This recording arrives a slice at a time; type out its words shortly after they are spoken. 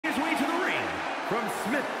from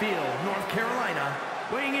Smithfield, North Carolina,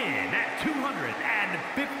 weighing in at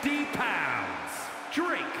 250 pounds,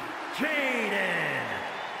 Drake Jaden.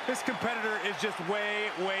 This competitor is just way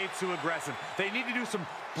too aggressive. They need to do some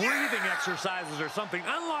breathing exercises or something.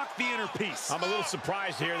 Unlock the inner peace. I'm a little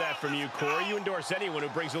surprised to hear that from you, Corey. You endorse anyone who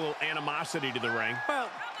brings a little animosity to the ring. Well,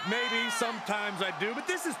 maybe sometimes I do, but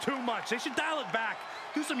this is too much. They should dial it back.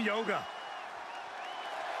 Do some yoga.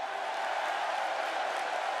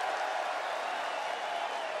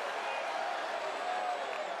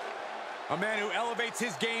 A man who elevates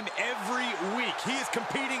his game every week. He is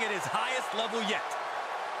competing at his highest level yet.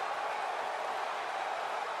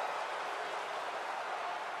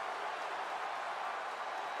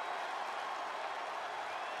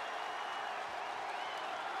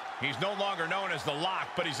 He's no longer known as the Lock,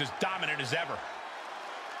 but he's as dominant as ever.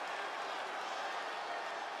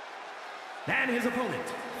 And his opponent,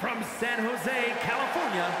 from San Jose,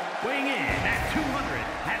 California, weighing in at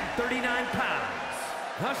 239 pounds,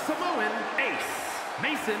 the Samoan Ace,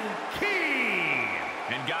 Mason King.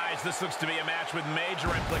 And guys, this looks to be a match with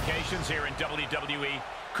major implications here in WWE.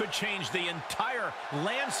 Could change the entire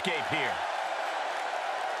landscape here.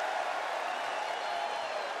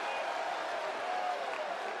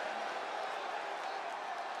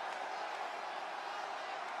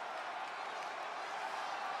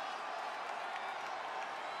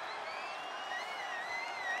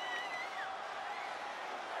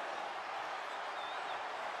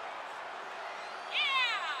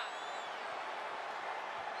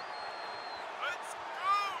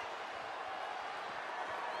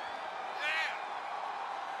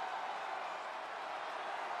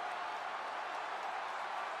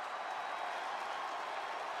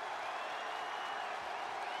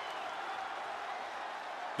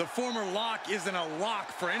 The former Lock isn't a lock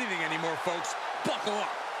for anything anymore, folks. Buckle up.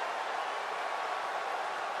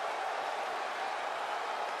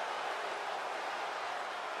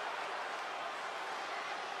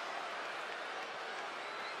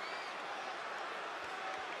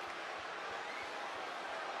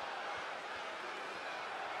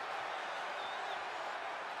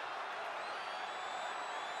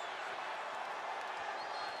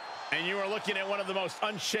 And you are looking at one of the most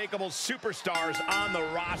unshakable superstars on the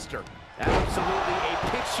roster. Absolutely a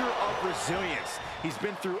picture of resilience. He's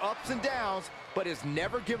been through ups and downs, but has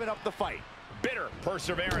never given up the fight. Bitter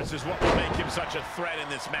perseverance is what will make him such a threat in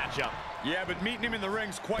this matchup. Yeah, but meeting him in the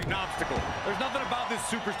ring's quite an obstacle. There's nothing about this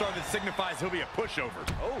superstar that signifies he'll be a pushover.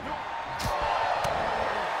 Oh.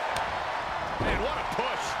 Man, what a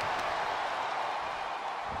push.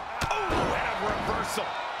 Oh, and a reversal.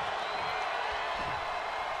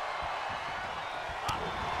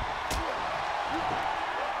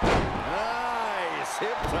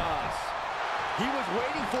 Hip toss. He was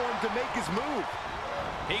waiting for him to make his move.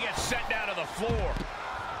 He gets sent down to the floor.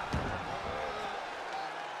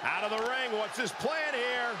 Out of the ring, what's his plan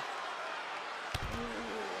here?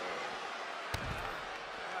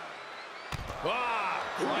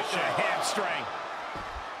 Crush a hamstring.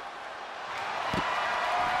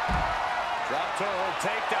 Drop toe,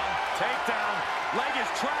 takedown. Leg is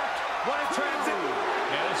trapped. What a transit.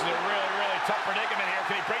 Yeah, this is a really tough predicament here.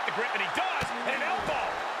 Can he break the grip? And he does. And an elbow.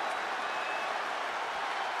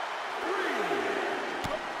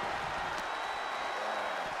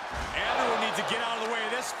 Everyone needs to get out of the way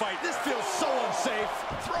of this fight. This feels so unsafe.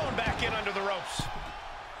 Thrown back in under the ropes.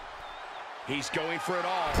 He's going for it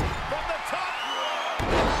all. From the top.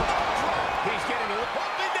 He's getting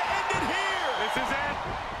hoping to end it here. This is it.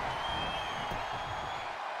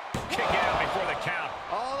 Kick out before the count.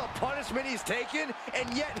 All the punishment he's taken,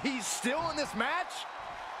 and yet he's still in this match?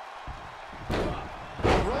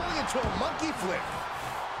 Rolling into a monkey flip.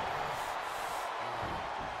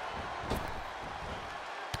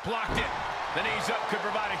 Blocked it. The knees up could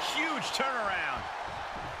provide a huge turnaround.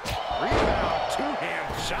 Rebound,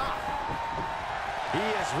 two-hand shot. He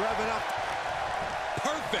is revving up.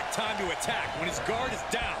 Perfect time to attack when his guard is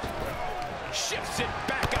down. Shifts it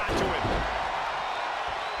back onto him.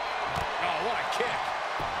 Oh, what a kick.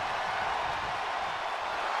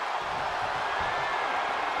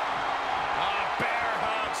 Bear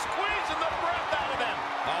hug, squeezing the breath out of him.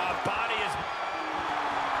 Body is...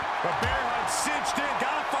 The bear hug cinched in.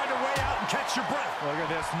 Gotta find a way out and catch your breath. Look at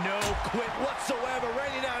this, no quit whatsoever,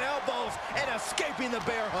 raining down elbows and escaping the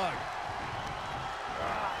bear hug.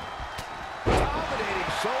 Dominating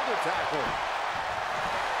shoulder tackle.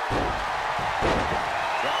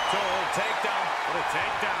 Drop toe, takedown. What a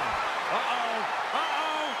takedown.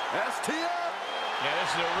 STO. Yeah,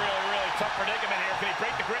 this is a really tough predicament here. Can he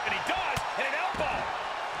break the grip? And he does. And an elbow.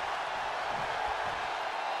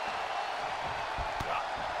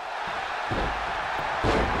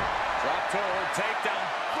 takedown.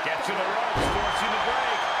 Get to the ropes, forcing the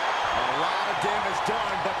break. A lot of damage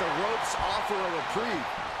done, but the ropes offer a reprieve.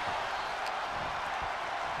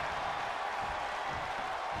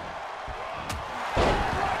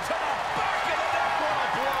 Right to the back of the neck. What a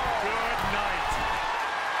blow. Good night.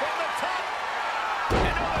 From the top.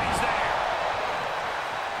 And nobody's there.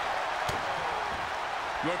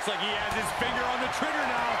 Looks like he has his finger on the trigger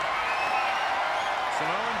now.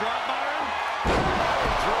 Samoan drop, Byron.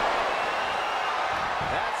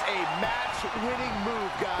 That's a match-winning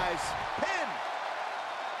move, guys. Pin.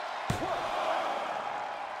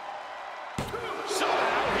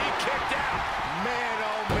 Somehow he kicked out. Man,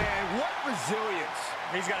 oh man, what resilience.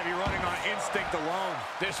 He's got to be running on instinct alone.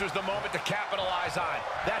 This was the moment to capitalize on.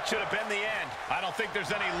 That should have been the end. I don't think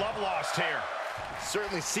there's any love lost here.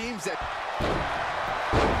 Certainly seems that...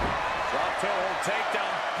 Drop toe hold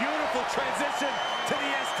takedown. Beautiful transition to the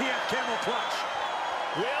STF camel clutch.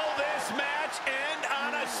 Will this match end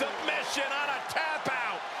on a submission, on a tap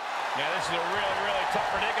out? Yeah, this is a really, really tough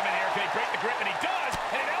predicament here. Can he break the grip? And he does.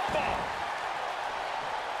 And an elbow.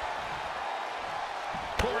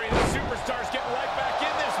 Corey, the superstars getting right back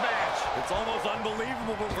in this match. It's almost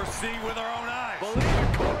unbelievable what we're seeing with our own eyes. Believe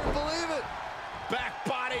it, Corey, believe it. Back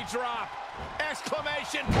body drop.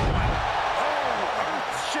 Exclamation point. Oh,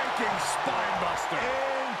 earth-shaking spine buster.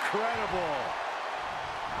 Incredible.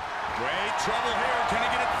 Great trouble here. Can he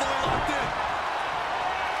get it fully locked in?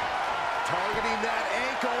 Targeting that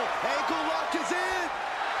ankle. Ankle lock is in.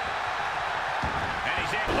 And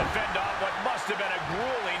he's able to fend off what must have been a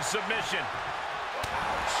grueling submission.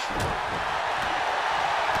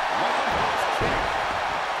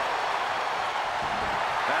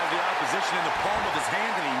 Has the opposition in the palm of his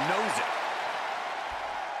hand, and he knows it.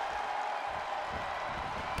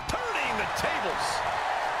 Turning the tables.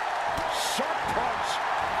 Sharp punch.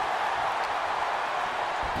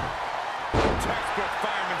 Textbook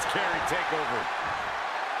fireman's carry takeover.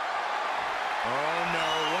 Oh no,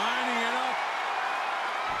 lining it up.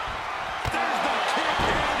 There's the kick,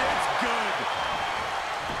 and it's good.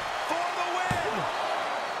 For the win.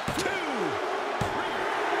 2.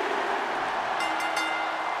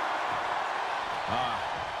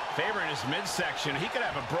 Faber in his midsection, he could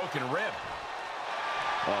have a broken rib.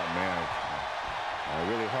 Oh, man.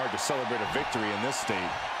 Really hard to celebrate a victory in this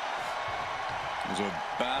state. It was a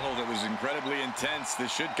battle that was incredibly intense.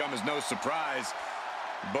 This should come as no surprise.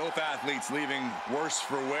 Both athletes leaving worse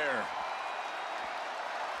for wear.